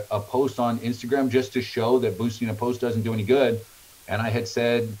or a post on Instagram just to show that boosting a post doesn't do any good. And I had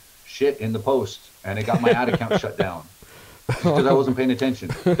said shit in the post and it got my ad account shut down because I wasn't paying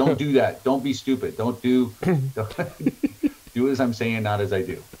attention. Don't do that. Don't be stupid. Don't do as I'm saying, not as I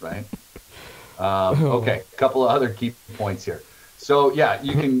do, right? Okay, a couple of other key points here. So yeah,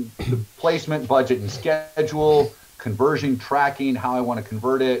 you can the placement, budget, and schedule, conversion tracking, how I want to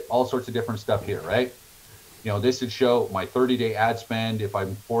convert it, all sorts of different stuff here, right? You know, this would show my 30-day ad spend if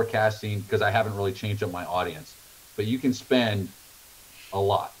I'm forecasting, because I haven't really changed up my audience. But you can spend a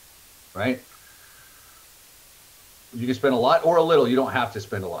lot, right? You can spend a lot or a little. You don't have to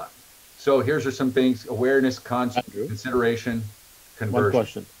spend a lot. So here's are some things: awareness, consideration, conversion. One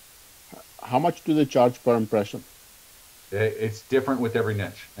question. How much do they charge per impression? It's different with every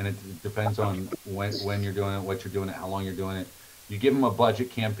niche, and it depends on when you're doing it, what you're doing it, how long you're doing it. You give them a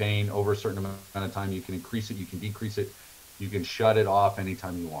budget campaign over a certain amount of time. You can increase it, you can decrease it, you can shut it off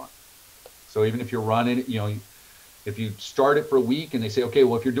anytime you want. So even if you're running, you know, if you start it for a week and they say, okay,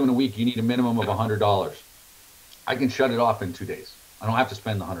 well, if you're doing a week, you need a minimum of $100. I can shut it off in 2 days. I don't have to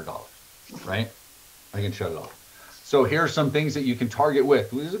spend the $100, right? I can shut it off. So here's some things that you can target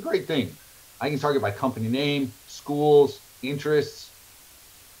with. This is a great thing. I can target by company name, schools, interests,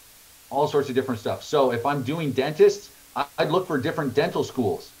 all sorts of different stuff. So if I'm doing dentists, I'd look for different dental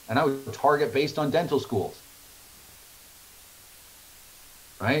schools and I would target based on dental schools,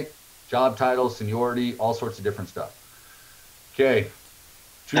 right? Job title, seniority, all sorts of different stuff. Okay,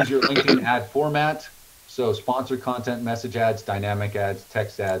 choose your LinkedIn ad format. So sponsored content, message ads, dynamic ads,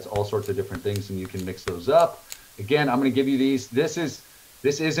 text ads, all sorts of different things, and you can mix those up. Again, I'm going to give you these. This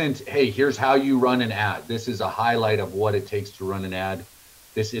isn't, hey, here's how you run an ad. This is a highlight of what it takes to run an ad.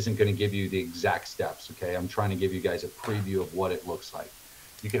 This isn't going to give you the exact steps, okay? I'm trying to give you guys a preview of what it looks like.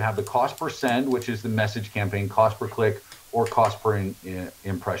 You can have the cost per send, which is the message campaign, cost per click, or cost per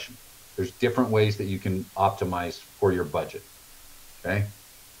impression. There's different ways that you can optimize for your budget, okay?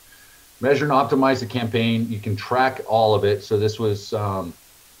 Measure and optimize the campaign. You can track all of it. So this was,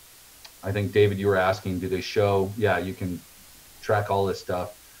 I think, David, you were asking, do they show? Yeah, you can track all this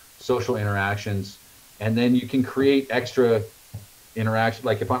stuff. Social interactions. And then you can create extra interaction.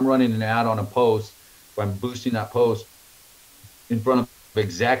 Like if I'm running an ad on a post, if I'm boosting that post in front of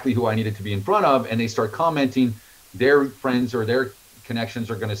exactly who I need it to be in front of, and they start commenting, their friends or their connections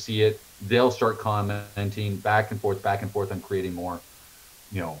are going to see it. They'll start commenting back and forth, and creating more,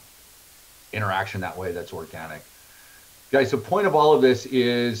 you know, interaction that way. That's organic. Guys, the point of all of this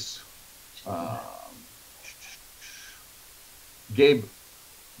is, Gabe,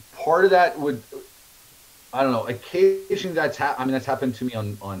 part of that would, I don't know, occasionally that's happened to me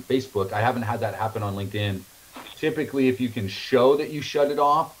on Facebook. I haven't had that happen on LinkedIn. Typically, if you can show that you shut it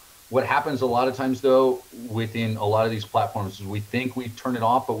off, what happens a lot of times though, within a lot of these platforms is we think we turn it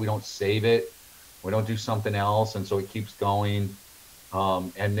off, but we don't save it. We don't do something else. And so it keeps going.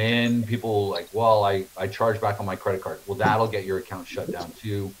 And then people like, well, I charge back on my credit card. Well, that'll get your account shut down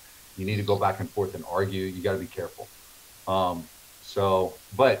too. You need to go back and forth and argue. You got to be careful. But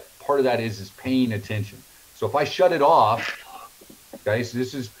part of that is paying attention. So if I shut it off, guys,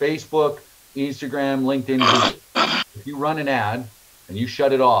 this is Facebook, Instagram, LinkedIn, Google. If you run an ad and you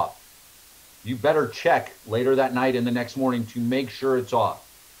shut it off, you better check later that night and the next morning to make sure it's off.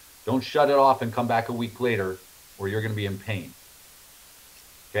 Don't shut it off and come back a week later or you're going to be in pain.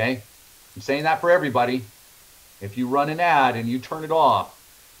 Okay? I'm saying that for everybody. If you run an ad and you turn it off,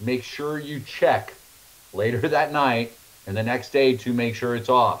 make sure you check later that night and the next day to make sure it's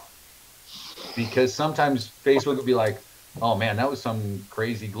off. Because sometimes Facebook will be like, oh man, that was some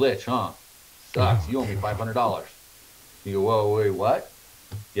crazy glitch, huh? Sucks. You owe me $500. You go, whoa, wait, what?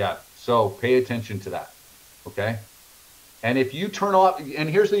 Yeah. So pay attention to that. Okay. And if you turn off, and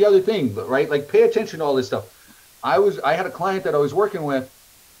here's the other thing, right? Like pay attention to all this stuff. I had a client that I was working with,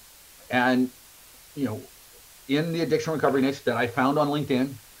 and you know, in the addiction recovery niche that I found on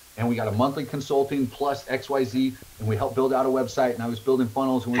LinkedIn, and we got a monthly consulting plus XYZ, and we helped build out a website, and I was building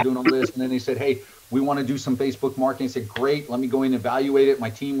funnels, and we were doing all this, and then they said, hey, we want to do some Facebook marketing. I said, great, let me go in and evaluate it.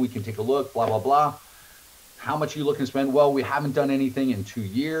 My team, we can take a look, blah, blah, blah. How much are you looking to spend? Well, we haven't done anything in 2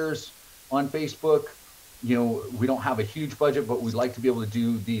 years on Facebook. You know, we don't have a huge budget, but we'd like to be able to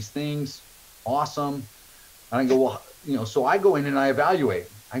do these things. Awesome. And I go, well, you know, so I go in and I evaluate.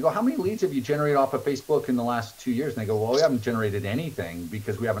 I go, how many leads have you generated off of Facebook in the last 2 years? And they go, well, we haven't generated anything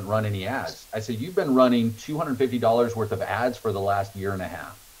because we haven't run any ads. I said, you've been running $250 worth of ads for the last year and a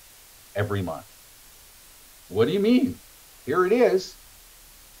half every month. What do you mean? Here it is.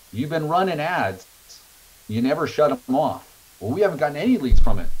 You've been running ads. You never shut them off. Well, we haven't gotten any leads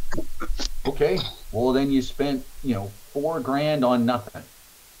from it. Okay, well then you spent, $4,000 on nothing.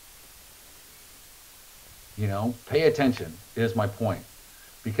 Pay attention is my point.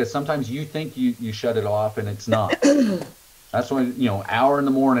 Because sometimes you think you shut it off and it's not. That's when, hour in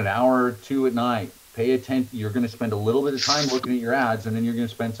the morning, hour or two at night, pay attention. You're going to spend a little bit of time looking at your ads, and then you're going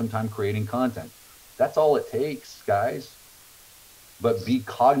to spend some time creating content. That's all it takes, guys. But be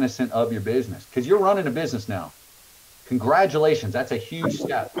cognizant of your business, because you're running a business now. Congratulations. That's a huge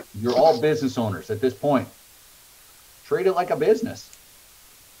step. You're all business owners at this point. Treat it like a business,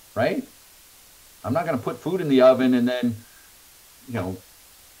 right? I'm not going to put food in the oven and then,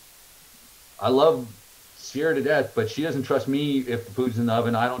 I love Sierra to death, but she doesn't trust me if the food's in the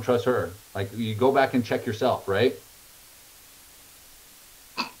oven. I don't trust her. Like, you go back and check yourself, right?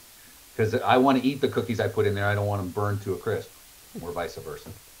 Because I want to eat the cookies I put in there. I don't want them burned to a crisp, or vice versa,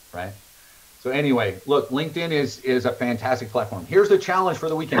 right? So anyway, look, LinkedIn is a fantastic platform. Here's the challenge for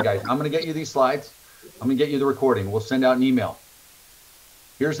the weekend, guys. I'm going to get you these slides. I'm going to get you the recording. We'll send out an email.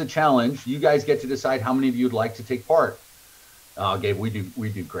 Here's the challenge. You guys get to decide how many of you would like to take part. Gabe, we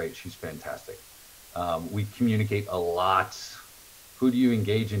do great. She's fantastic. We communicate a lot. Who do you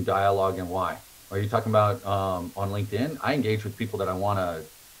engage in dialogue and why? Are you talking about on LinkedIn? I engage with people that I want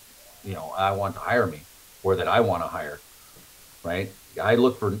to hire me, or that I want to hire, right? I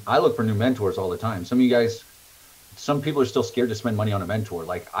look for new mentors all the time. Some of you guys, some people are still scared to spend money on a mentor.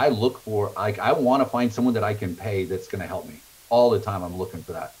 I want to find someone that I can pay that's going to help me. All the time I'm looking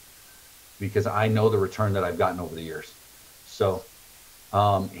for that, because I know the return that I've gotten over the years. So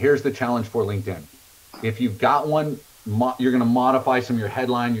here's the challenge for LinkedIn. If you've got one, you're going to modify some of your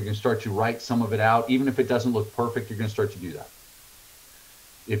headline. You're going to start to write some of it out. Even if it doesn't look perfect, you're going to start to do that.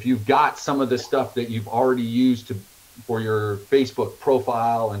 If you've got some of the stuff that you've already used for your Facebook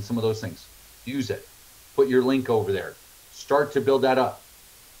profile and some of those things, use it. Put your link over there. Start to build that up,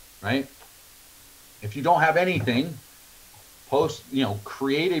 right? If you don't have anything,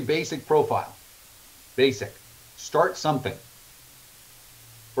 create a basic profile. Basic. Start something.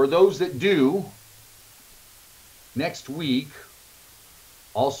 For those that do, next week,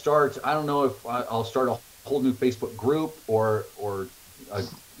 I don't know if I'll start a whole new Facebook group or a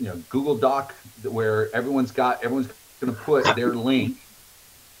Google Doc where everyone's going to put their link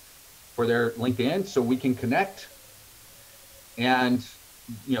for their LinkedIn so we can connect, and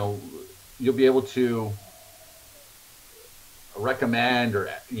you'll be able to recommend or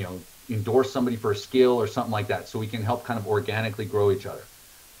endorse somebody for a skill or something like that, so we can help kind of organically grow each other.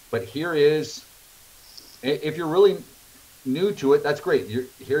 But here is, if you're really new to it, that's great.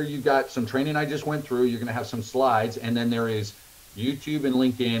 Here you got some training I just went through. You're going to have some slides, and then there is YouTube and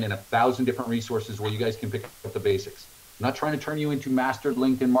LinkedIn and 1,000 different resources where you guys can pick up the basics. I'm not trying to turn you into mastered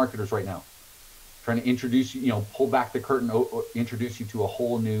LinkedIn marketers right now. I'm trying to introduce you, pull back the curtain, introduce you to a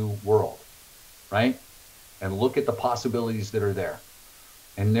whole new world, right? And look at the possibilities that are there.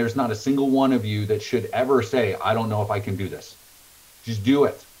 And there's not a single one of you that should ever say, I don't know if I can do this. Just do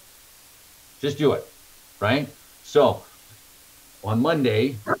it. Just do it, right? So on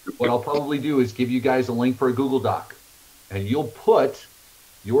Monday, what I'll probably do is give you guys a link for a Google Doc, and you'll put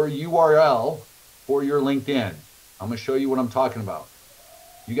your URL for your LinkedIn. I'm going to show you what I'm talking about.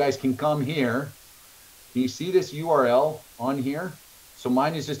 You guys can come here. Can you see this URL on here? So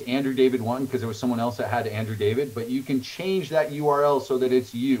mine is just Andrew David 1 because there was someone else that had Andrew David, but you can change that URL so that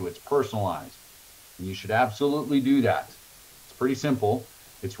it's you, it's personalized. And you should absolutely do that. It's pretty simple.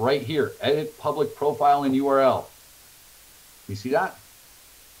 It's right here, edit public profile and URL. You see that?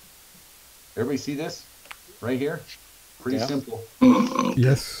 Everybody see this right here? Pretty simple.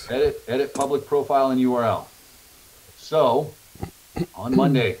 Yes. Edit public profile and URL. So on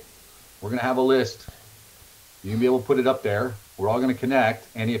Monday, we're going to have a list. You're going to be able to put it up there. We're all going to connect.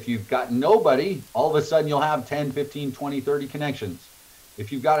 And if you've got nobody, all of a sudden you'll have 10, 15, 20, 30 connections.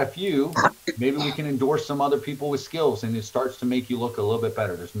 If you've got a few, maybe we can endorse some other people with skills, and it starts to make you look a little bit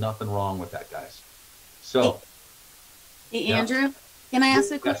better. There's nothing wrong with that, guys. So. Hey, Andrew, can I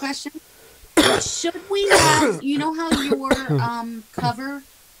ask a quick question? Should we have, you know how your cover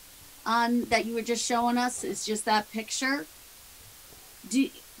on that you were just showing us is just that picture?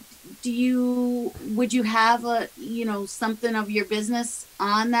 Would you have something of your business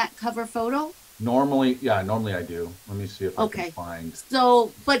on that cover photo? Normally I do. Let me see if I can find.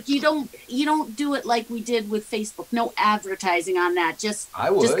 So, but you don't do it like we did with Facebook. No advertising on that. Just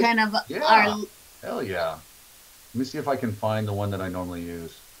kind of Hell yeah. Let me see if I can find the one that I normally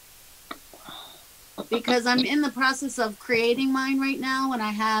use. Because I'm in the process of creating mine right now, and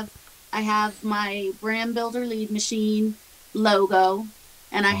I have my Brand Builder Lead Machine logo,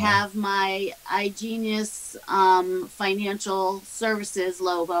 and I have my iGenius financial services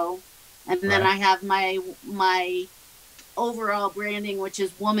logo, and then I have my overall branding, which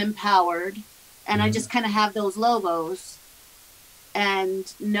is woman powered, and I just kind of have those logos,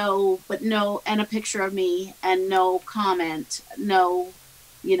 and and a picture of me, and no comment, no,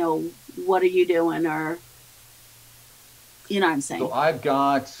 what are you doing, or you know what I'm saying. So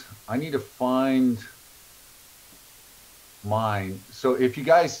I need to find mine. So if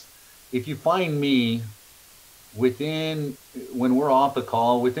you find me when we're off the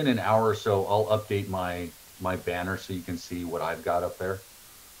call, within an hour or so, I'll update my banner so you can see what I've got up there.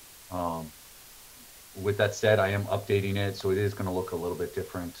 With that said, I am updating it, so it is going to look a little bit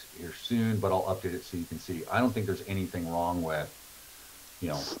different here soon, but I'll update it so you can see. I don't think there's anything wrong with,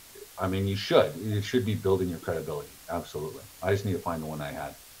 I mean, you should be building your credibility. Absolutely. I just need to find the one I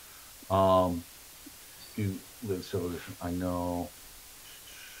had. So I know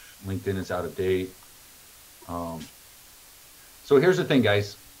LinkedIn is out of date. So here's the thing,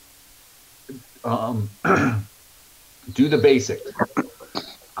 guys. Do the basics.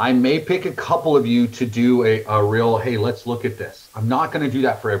 I may pick a couple of you to do a real, hey, let's look at this. I'm not going to do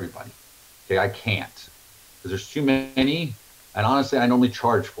that for everybody. Okay, I can't, because there's too many, and honestly, I normally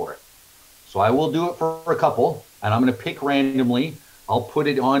charge for it. So I will do it for a couple, and I'm going to pick randomly. I'll put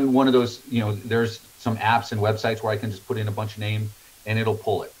it on one of those, there's some apps and websites where I can just put in a bunch of names and it'll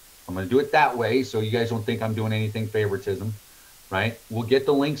pull it. I'm going to do it that way so you guys don't think I'm doing anything favoritism, right? We'll get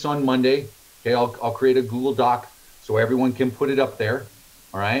the links on Monday. Okay, I'll create a Google Doc so everyone can put it up there.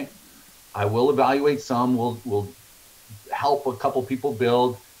 All right. I will evaluate some. We'll help a couple people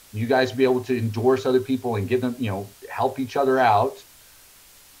build. You guys will be able to endorse other people and give them, help each other out.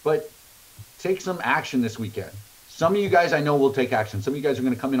 But take some action this weekend. Some of you guys I know will take action. Some of you guys are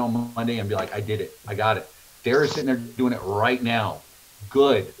going to come in on Monday and be like, I did it. I got it. Dara's sitting there doing it right now.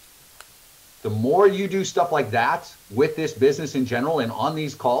 Good. The more you do stuff like that with this business in general and on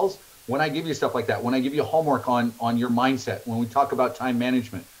these calls, when I give you stuff like that, when I give you homework on your mindset, when we talk about time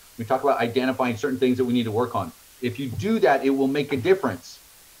management, we talk about identifying certain things that we need to work on. If you do that, it will make a difference.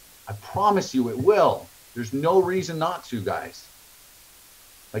 I promise you it will. There's no reason not to, guys.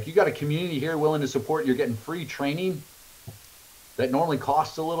 Like, you got a community here willing to support. You're getting free training that normally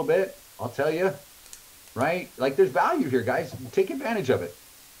costs a little bit, I'll tell you, right? Like, there's value here, guys. Take advantage of it.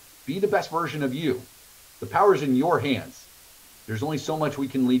 Be the best version of you. The power's in your hands. There's only so much we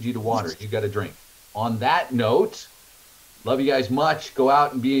can lead you to water. You got to drink. On that note, love you guys much. Go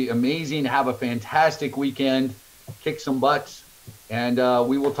out and be amazing. Have a fantastic weekend. Kick some butts. And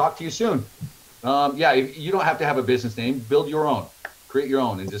we will talk to you soon. Yeah, you don't have to have a business name. Build your own. Create your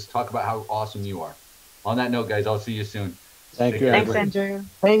own and just talk about how awesome you are. On that note, guys, I'll see you soon. Thank you. Thanks, Andrew.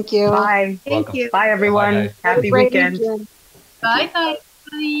 Thank you. Bye. Thank you. Bye, everyone. Bye, Happy weekend. Bye, bye.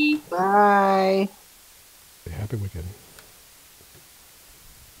 Bye. Happy weekend.